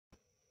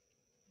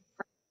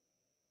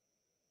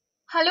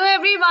Hello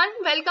everyone,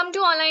 welcome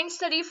to Online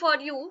Study for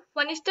You,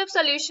 one-step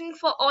solution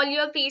for all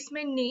your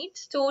placement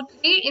needs. So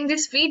today in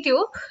this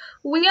video,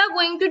 we are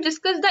going to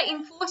discuss the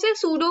Infosys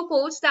pseudo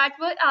codes that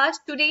were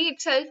asked today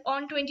itself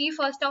on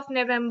 21st of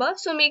November.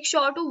 So make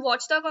sure to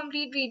watch the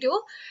complete video.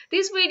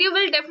 This video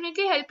will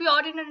definitely help you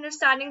out in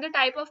understanding the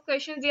type of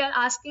questions they are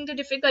asking, the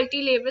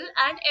difficulty level,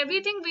 and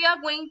everything we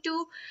are going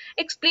to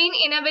explain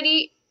in a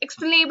very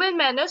explainable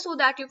manner so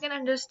that you can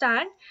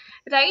understand,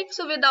 right?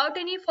 So without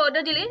any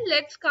further delay,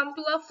 let's come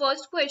to our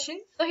first question.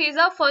 So here's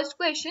our first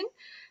question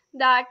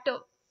that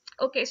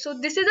okay, so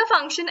this is a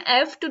function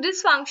f. To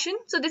this function,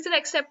 so this is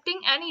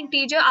accepting an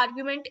integer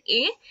argument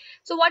a.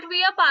 So what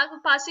we are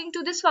passing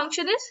to this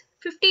function is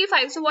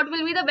 55. So what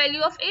will be the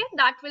value of a?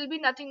 That will be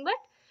nothing but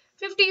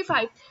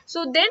 55.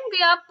 So then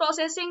we are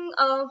processing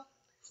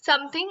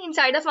something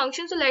inside a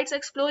function. So let's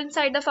explore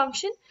inside the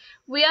function.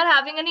 We are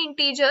having an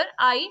integer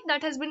I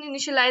that has been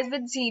initialized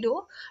with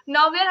 0.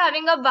 Now we are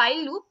having a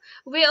while loop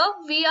where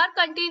we are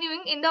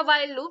continuing in the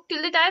while loop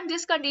till the time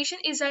this condition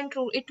isn't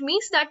true. It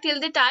means that till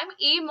the time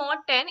a mod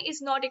 10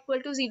 is not equal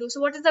to 0. So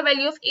what is the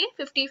value of a?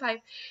 55.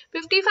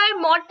 55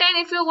 mod 10,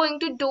 if you're going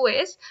to do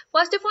is,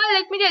 first of all,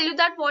 let me tell you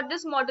that what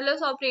this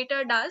modulus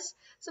operator does.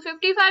 So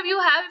 55 you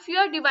have, if you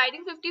are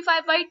dividing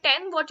 55 by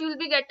 10, what you will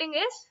be getting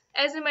is,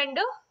 as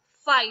remainder,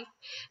 5,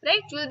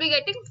 right? You will be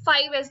getting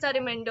 5 as the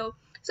remainder.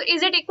 So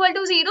is it equal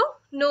to 0?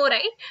 No,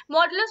 right?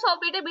 Modulus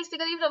operator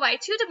basically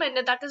provides you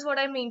remainder. That is what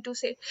I mean to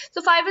say.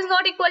 So 5 is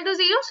not equal to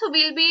 0. So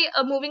we'll be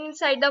moving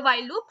inside the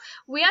while loop.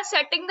 We are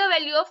setting the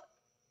value of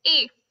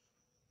a.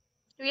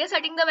 We are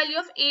setting the value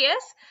of a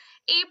as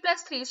a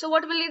plus 3. So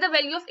what will be the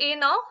value of a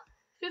now?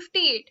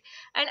 58.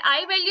 And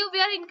I value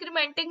we are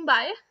incrementing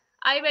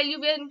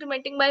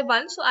by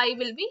 1. So I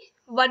will be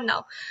 1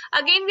 now.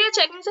 Again we are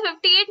checking. So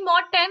 58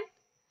 mod 10.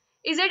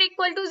 Is it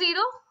equal to 0?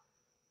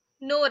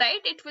 No, right?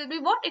 It will be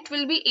what? It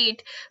will be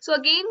 8. So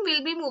again,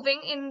 we'll be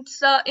moving in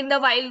the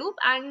while loop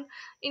and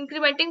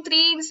incrementing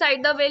 3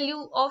 inside the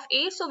value of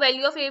a. So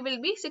value of a will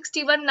be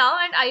 61 now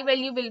and I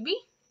value will be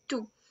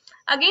 2.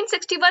 Again,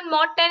 61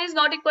 mod 10 is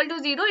not equal to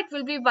 0. It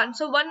will be 1.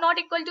 So 1 not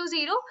equal to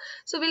 0.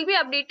 So we'll be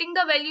updating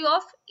the value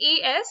of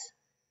a as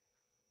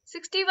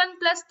 61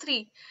 plus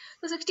 3.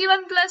 So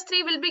 61 plus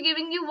 3 will be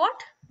giving you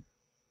what?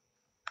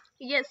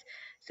 Yes,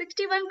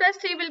 61 plus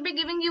 3 will be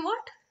giving you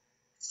what?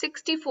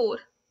 64.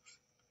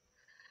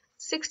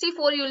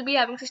 64 you will be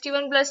having.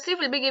 61 plus 3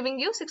 will be giving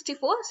you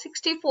 64.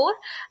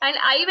 And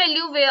I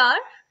value we are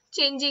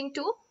changing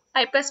to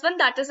I plus 1,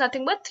 that is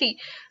nothing but 3.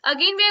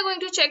 Again we are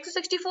going to check. So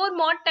 64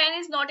 mod 10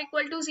 is not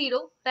equal to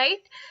 0, right?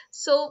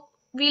 So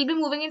we'll be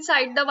moving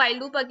inside the while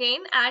loop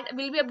again and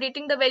we'll be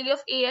updating the value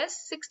of a as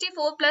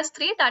 64 plus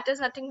 3, that is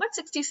nothing but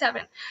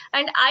 67.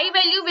 And I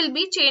value will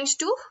be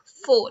changed to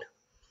 4.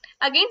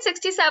 Again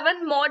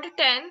 67 mod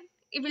 10,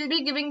 it will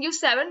be giving you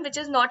 7, which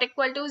is not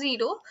equal to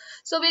 0.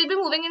 So we'll be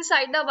moving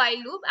inside the while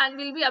loop and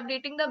we'll be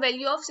updating the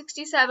value of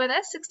 67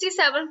 as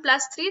 67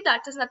 plus 3,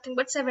 that is nothing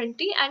but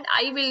 70, and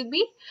I will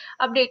be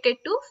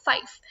updated to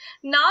 5.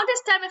 Now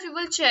this time if you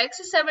will check,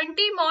 so 70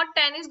 mod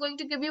 10 is going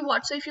to give you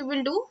what? So if you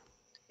will do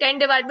 10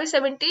 divided by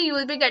 70, you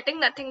will be getting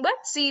nothing but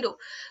 0.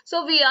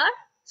 So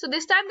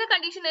this time the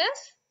condition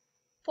is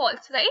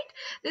false, right?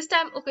 This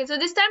time, okay, so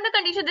this time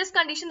this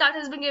condition that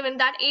has been given,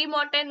 that a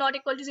mod 10 not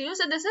equal to 0,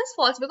 so this is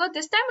false because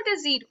this time it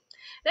is 0,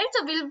 right?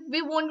 So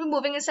we won't be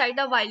moving inside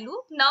the while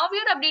loop. Now we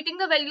are updating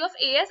the value of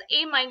a as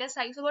a minus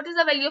I. So what is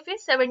the value of a?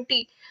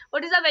 70.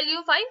 What is the value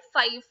of I?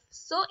 5.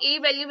 So a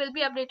value will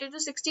be updated to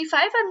 65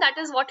 and that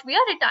is what we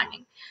are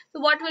returning.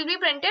 So what will be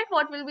printed?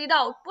 What will be the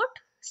output?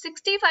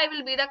 65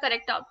 will be the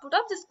correct output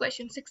of this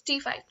question,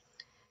 65.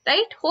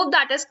 Right? Hope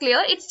that is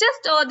clear. It's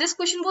just this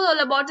question was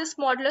all about this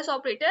modulus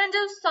operator and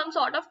just some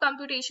sort of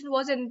computation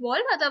was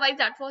involved. Otherwise,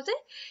 that was an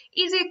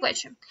easy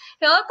question.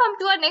 Here come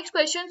to our next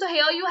question. So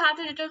here you have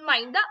to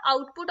determine the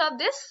output of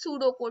this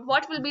pseudocode.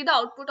 What will be the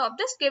output of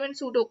this given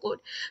pseudocode?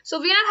 So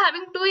we are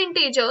having two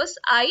integers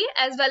I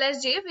as well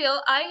as j,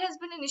 where I has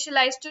been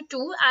initialized to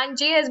 2 and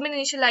j has been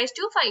initialized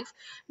to 5.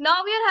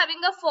 Now we are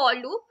having a for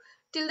loop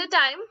till the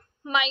time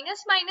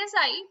minus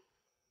I.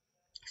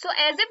 So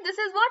as if this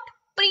is what?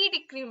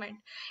 Pre-decrement.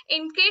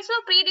 In case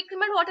of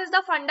pre-decrement, what is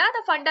the funda?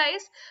 The funda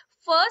is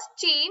first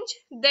change,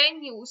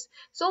 then use.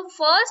 So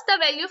first the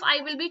value of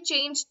I will be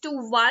changed to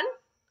 1,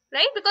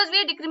 right? Because we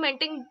are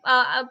decrementing,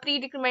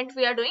 pre-decrement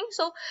we are doing.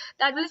 So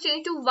that will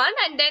change to 1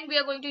 and then we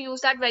are going to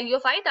use that value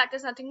of I, that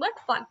is nothing but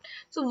 1.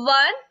 So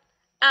 1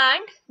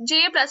 and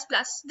j plus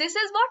plus. This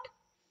is what?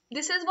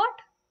 This is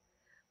what?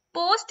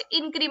 Post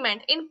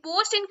increment. In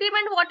post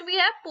increment, what we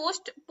have?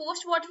 Post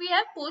we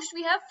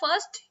have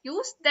first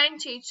use, then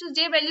change. So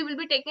j value will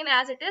be taken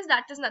as it is.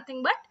 That is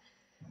nothing but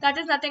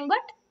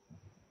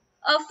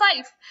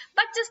 5.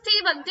 But just say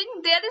one thing,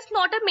 there is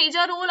not a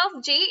major role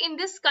of j in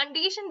this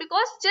condition,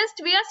 because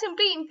just we are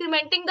simply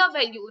incrementing the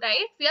value,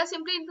 right? We are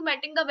simply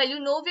incrementing the value.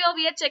 Nowhere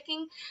we are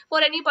checking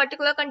for any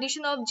particular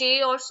condition of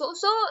j or so.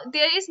 So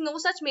there is no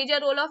such major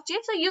role of j.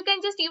 So you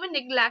can just even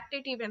neglect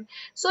it even.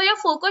 So your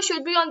focus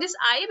should be on this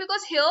I,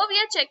 because here we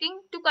are checking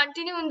to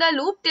continue in the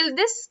loop till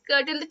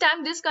the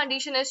time this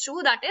condition is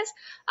true, that is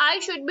I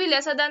should be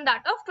lesser than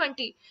that of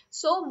 20.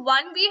 So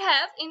 1 we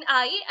have in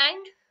I,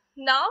 and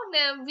now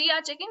we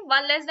are checking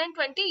 1 less than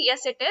 20.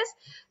 Yes, it is.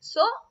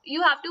 So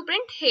you have to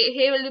print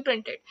hey will be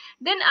printed.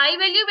 Then I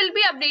value will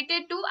be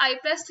updated to I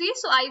plus 3.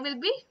 So I will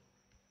be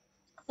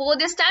 4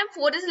 this time.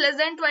 4 is less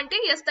than 20.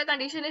 Yes, the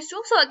condition is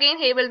true. So again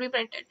hey will be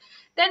printed.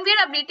 Then we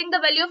are updating the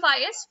value of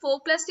I is 4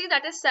 plus 3,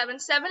 that is 7.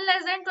 7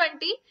 less than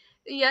 20.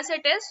 Yes,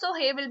 it is. So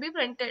hey will be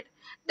printed.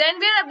 Then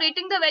we are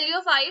updating the value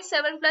of I,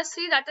 7 plus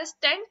 3, that is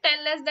 10.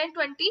 10 less than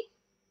 20.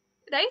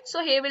 Right,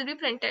 so here will be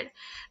printed.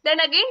 Then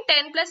again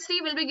 10 plus 3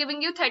 will be giving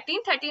you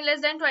 13. 13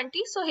 less than 20,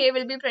 so here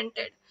will be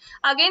printed.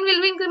 Again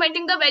we'll be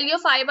incrementing the value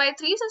of 5 by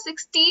 3, so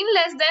 16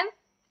 less than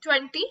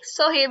 20,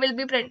 so here will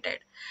be printed.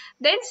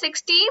 Then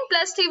 16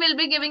 plus 3 will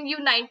be giving you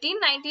 19.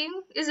 19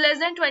 is less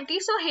than 20,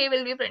 so here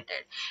will be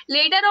printed.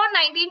 Later on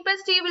 19 plus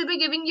 3 will be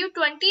giving you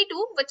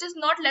 22, which is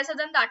not lesser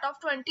than that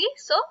of 20,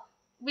 so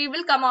we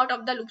will come out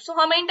of the loop. So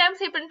how many times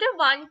he printed?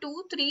 1,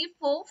 2, 3,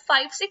 4,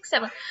 5, 6,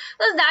 7.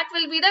 So that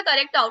will be the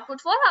correct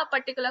output for our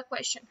particular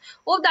question.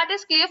 Hope that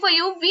is clear for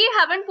you. We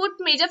haven't put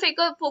major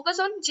focus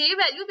on j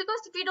value,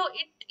 because we don't,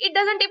 it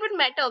doesn't even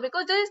matter,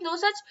 because there is no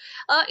such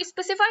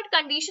specified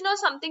condition or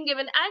something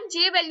given, and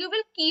j value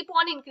will keep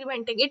on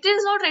incrementing. It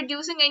is not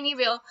reducing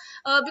anywhere,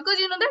 because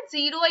you know that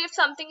 0, if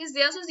something is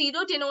there, so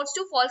 0 denotes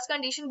to false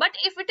condition, but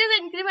if it is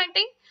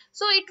incrementing,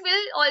 so it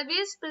will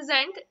always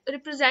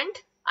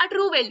represent a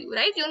true value,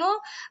 right? You know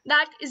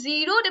that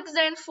 0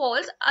 represents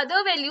false,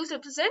 other values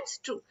represents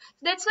true.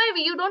 That's why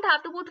you don't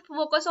have to put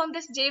focus on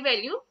this j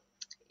value.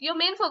 Your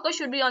main focus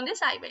should be on this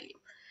I value,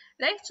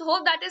 right? So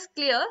hope that is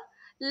clear.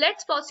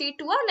 Let's proceed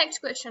to our next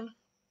question.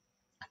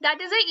 That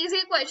is an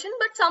easy question,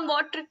 but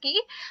somewhat tricky.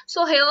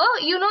 So here,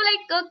 you know,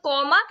 like a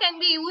comma can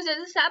be used as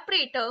a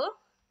separator.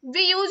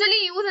 We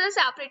usually use as a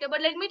separator,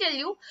 but let me tell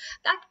you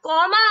that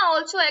comma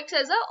also acts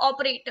as an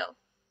operator.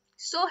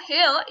 So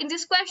here in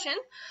this question,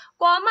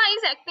 comma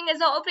is acting as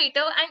an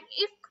operator, and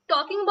if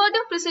talking about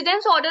the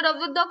precedence order of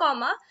the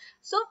comma,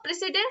 so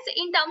precedence,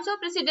 in terms of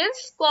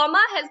precedence,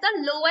 comma has the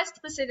lowest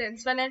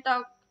precedence when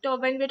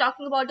we're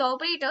talking about the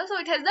operator, so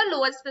it has the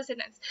lowest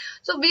precedence.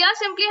 So we are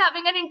simply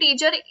having an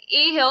integer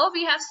a here.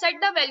 We have set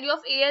the value of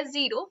a as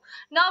 0.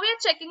 Now we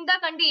are checking the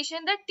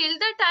condition that till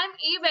the time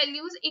a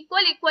value is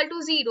equal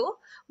to 0,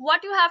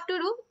 what you have to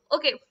do?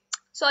 Okay,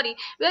 sorry,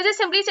 we are just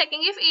simply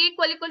checking if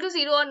a equal to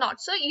 0 or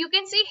not. So you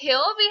can see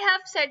here we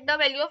have set the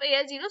value of a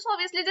as 0. So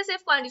obviously this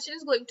if condition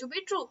is going to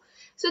be true.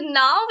 So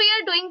now we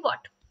are doing what?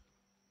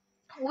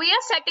 We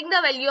are setting the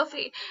value of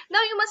a.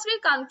 Now you must be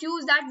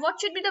confused that what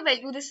should be the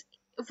value, this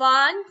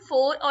 1,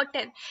 4 or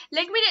 10.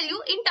 Let me tell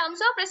you, in terms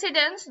of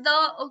precedence,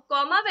 the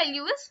comma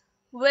value is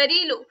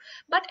very low,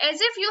 but as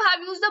if you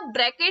have used the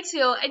brackets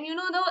here, and you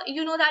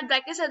know that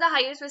brackets are the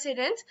highest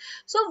precedence,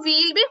 so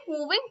we'll be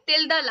moving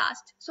till the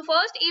last. So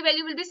first a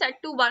value will be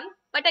set to 1,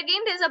 but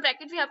again there's a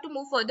bracket, we have to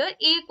move further, a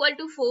equal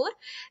to 4,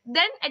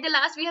 then at the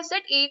last we have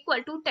set a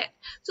equal to 10.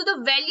 So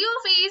the value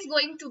of a is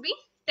going to be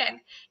 10.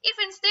 If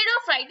instead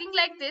of writing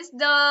like this,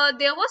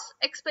 there was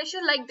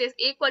expression like this,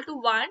 a equal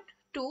to 1,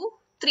 2,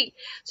 3.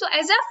 So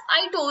as if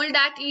I told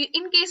that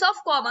in case of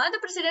comma, the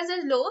precedence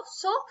is low.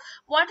 So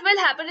what will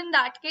happen in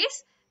that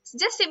case?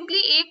 Just simply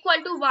a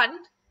equal to 1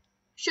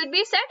 should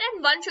be set,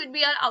 and 1 should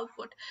be our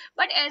output.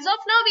 But as of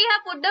now we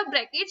have put the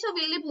bracket, so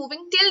we'll be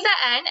moving till the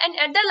end, and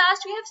at the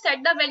last we have set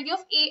the value of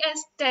a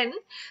as 10.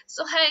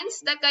 So hence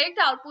the correct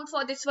output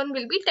for this one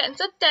will be 10.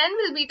 So 10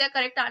 will be the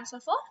correct answer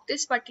for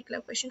this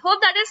particular question.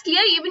 Hope that is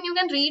clear. Even you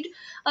can read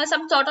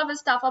some sort of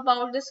stuff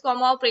about this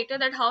comma operator,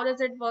 that how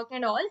does it work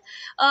and all.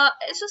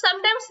 So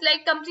sometimes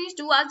like companies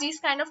do ask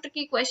these kind of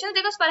tricky questions,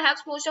 because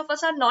perhaps most of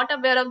us are not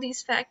aware of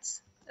these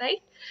facts,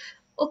 right?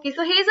 Okay,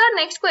 so here's our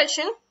next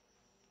question.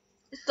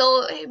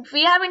 So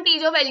we have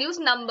integer values,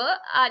 number,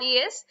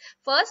 res,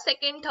 first,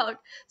 second, third.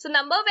 So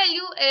number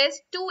value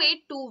is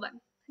 2821.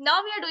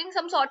 Now we are doing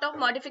some sort of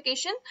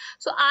modification.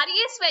 So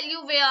res value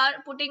we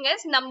are putting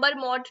as number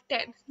mod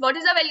 10. What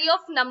is the value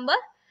of number?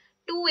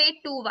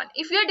 2821.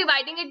 If you are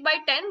dividing it by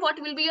 10, what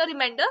will be your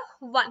remainder?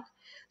 1.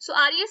 So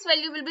res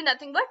value will be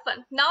nothing but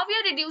 1. Now we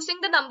are reducing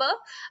the number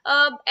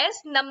as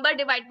number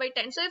divided by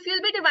 10. So if you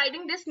will be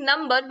dividing this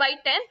number by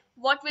 10,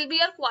 what will be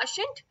your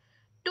quotient?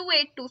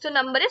 282. So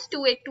number is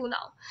 282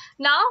 now.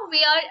 Now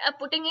we are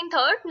putting in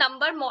third,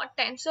 number mod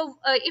 10. So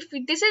if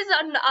this is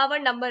our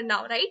number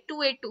now, right?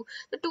 282.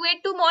 So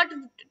 282 mod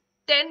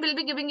 10 will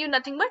be giving you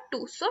nothing but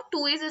 2. So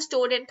 2 is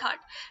stored in third.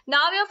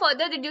 Now we are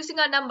further reducing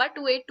our number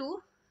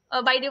 282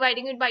 by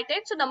dividing it by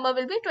 10. So number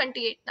will be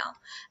 28 now.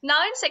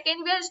 Now in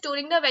second, we are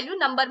storing the value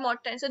number mod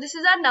 10. So this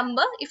is our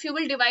number. If you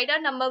will divide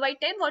our number by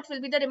 10, what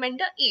will be the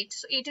remainder? 8.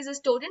 So 8 is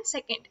stored in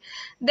second.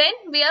 Then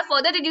we are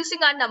further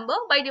reducing our number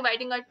by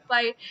dividing it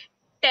by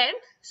 10.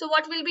 So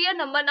what will be your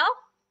number now?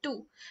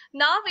 2.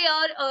 Now we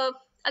are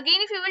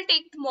again, if you will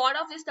take mod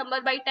of this number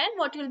by 10,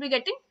 what you will be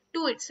getting?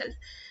 2 itself.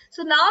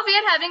 So now we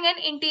are having an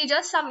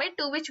integer summit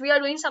to which we are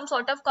doing some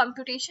sort of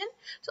computation.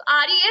 So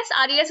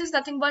res is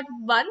nothing but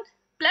 1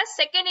 plus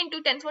second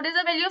into 10. So what is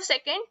the value of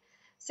second?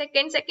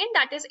 Second,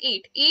 that is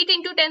 8. 8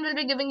 into 10 will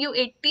be giving you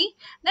 80.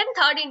 Then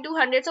third into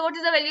 100. So what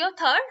is the value of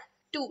third?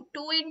 2.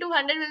 2 into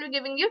 100 will be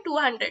giving you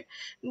 200.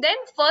 Then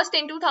first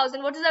into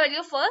 1000. What is the value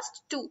of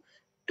first? 2.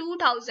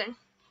 2000.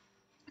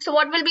 So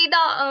what will be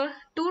the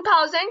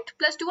 2000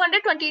 plus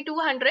 200?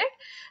 2200.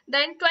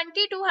 Then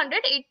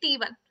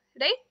 2281.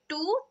 Right?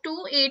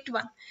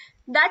 2281.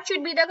 That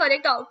should be the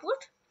correct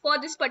output for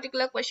this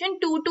particular question.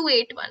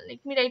 2281.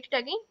 Let me write it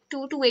again.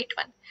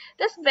 2281.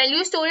 This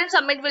value stored in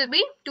submit will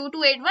be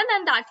 2281,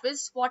 and that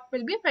is what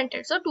will be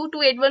printed. So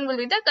 2281 will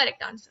be the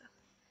correct answer.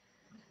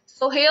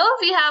 So here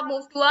we have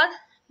moved to our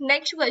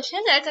next question.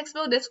 Let's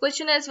explore this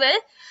question as well.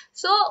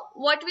 So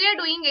what we are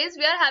doing is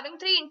we are having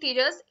three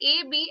integers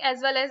a, b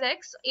as well as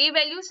x. A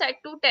value set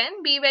to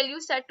 10, b value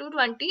set to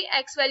 20,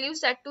 x value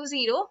set to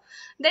 0.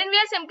 Then we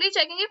are simply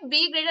checking if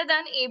b greater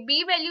than a.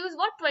 B value is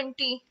what?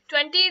 20.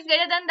 20 is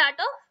greater than that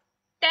of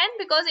 10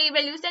 because a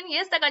value is 10.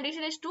 Yes, the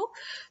condition is true.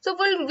 So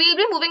we'll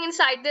be moving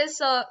inside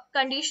this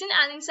condition,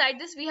 and inside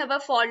this we have a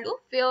for loop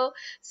where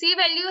c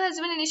value has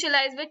been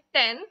initialized with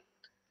 10.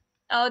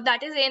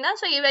 That is a now,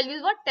 so a value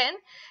is what? 10,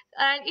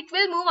 and it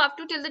will move up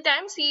to till the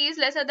time c is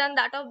lesser than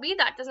that of b,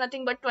 that is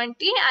nothing but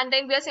 20, and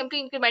then we are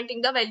simply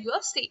incrementing the value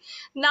of c.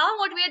 Now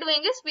what we are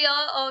doing is we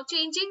are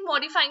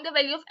modifying the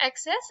value of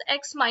x as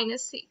x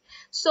minus c.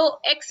 So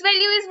x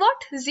value is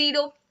what?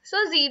 0. So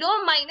 0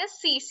 minus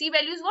c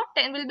value is what?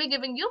 10, will be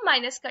giving you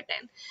minus ka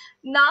 10.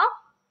 Now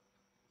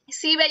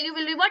c value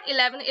will be what?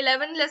 11.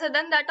 11 lesser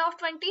than that of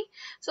 20.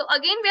 So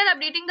again we are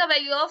updating the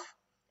value of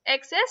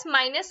x as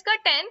minus ka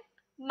 10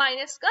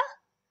 minus ka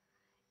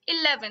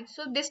 11.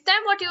 So this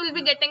time what you will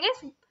be getting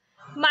is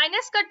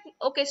minus cut.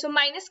 Okay, so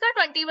minus cut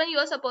 21 you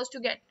are supposed to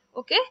get.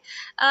 Okay,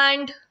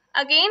 and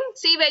again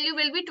c value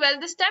will be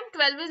 12 this time.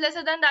 12 is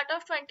lesser than that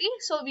of 20,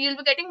 so we will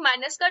be getting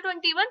minus cut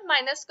 21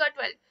 minus cut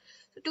 12.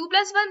 So 2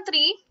 plus 1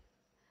 3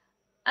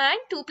 and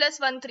 2 plus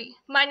 1 3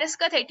 minus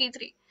ka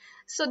 33.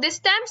 So this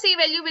time c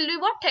value will be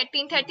what?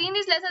 13. 13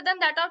 is lesser than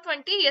that of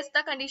 20. Yes,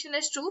 the condition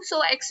is true. So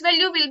x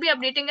value will be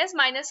updating as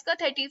minus ka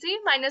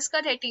 33 minus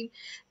ka 13.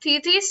 3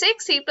 3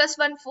 6, c plus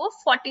 1 4,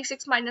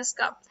 46 minus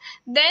ka.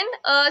 Then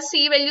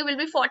c value will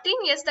be 14.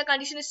 Yes, the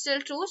condition is still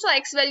true. So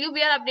x value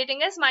we are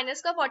updating as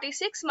minus ka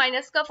 46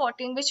 minus ka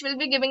 14, which will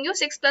be giving you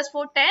 6 plus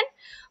 4 10,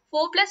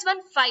 4 plus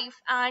 1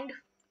 5, and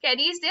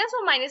carry is there,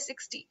 so minus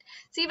 16.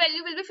 C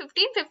value will be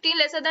 15. 15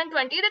 lesser than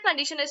 20. The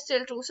condition is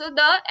still true. So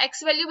the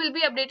x value will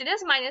be updated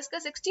as minus ka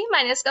 60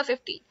 minus ka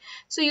 15.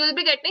 So you will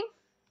be getting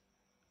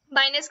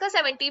minus ka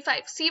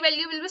 75. C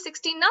value will be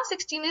 16 now.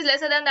 16 is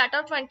lesser than that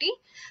of 20.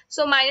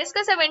 So minus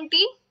ka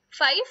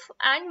 75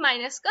 and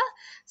minus ka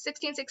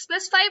 16. 6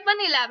 plus 5 1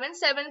 11.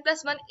 7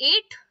 plus 1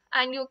 8,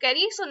 and you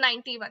carry, so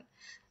 91.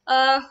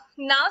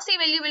 Now c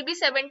value will be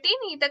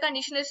 17. The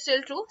condition is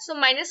still true. So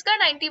minus ka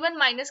 91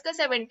 minus ka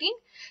 17.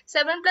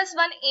 7 plus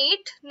 1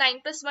 8. 9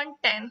 plus 1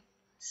 10.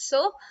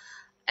 So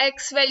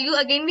x value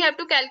again we have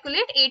to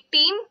calculate.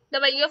 18. The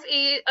value of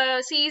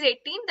c is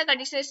 18. The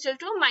condition is still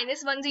true.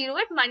 Minus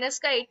 108 minus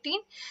ka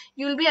 18.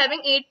 You will be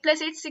having 8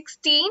 plus 8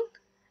 16.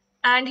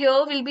 And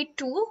here will be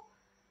 2.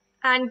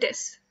 And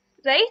this.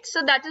 Right.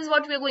 So that is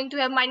what we are going to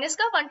have. Minus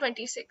ka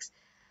 126.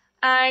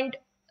 And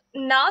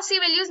now c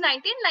value is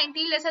 19.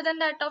 19 lesser than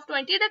that of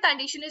 20. The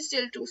condition is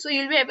still true. So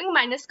you will be having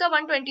minus ka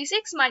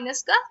 126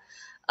 minus ka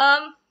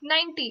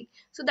 19.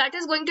 So that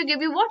is going to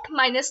give you what?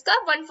 Minus ka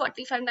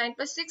 145. 9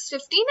 plus 6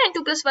 15, and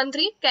 2 plus 1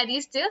 3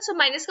 carries there. So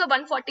minus ka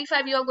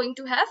 145 you are going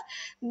to have.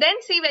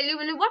 Then c value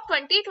will be what?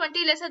 20.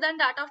 20 lesser than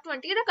that of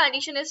 20. The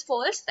condition is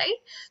false, right?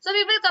 So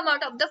we will come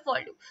out of the for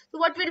loop. So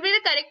what will be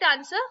the correct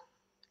answer?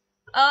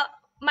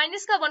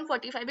 Minus ka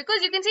 145,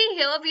 because you can see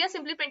here we are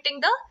simply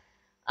printing the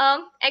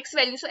x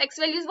value. So x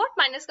value is what?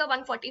 Minus ka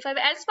 145.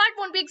 Else part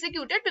won't be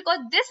executed because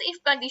this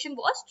if condition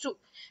was true,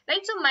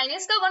 right? So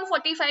minus ka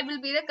 145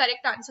 will be the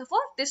correct answer for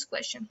this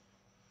question.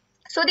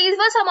 So these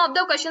were some of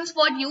the questions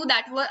for you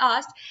that were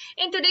asked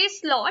in today's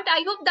slot.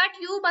 I hope that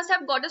you must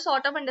have got a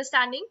sort of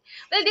understanding.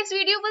 Well, this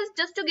video was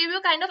just to give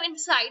you kind of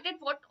insight at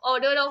what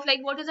order of,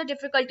 like, what is the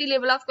difficulty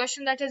level of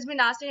question that has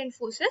been asked in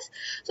Infosys.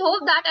 So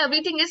hope that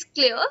everything is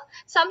clear.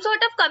 Some sort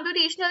of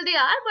computational they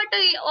are, but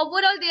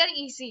overall they are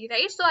easy,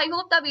 right? So I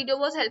hope the video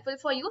was helpful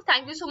for you.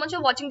 Thank you so much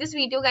for watching this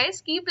video,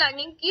 guys. Keep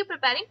learning, keep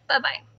preparing. Bye-bye.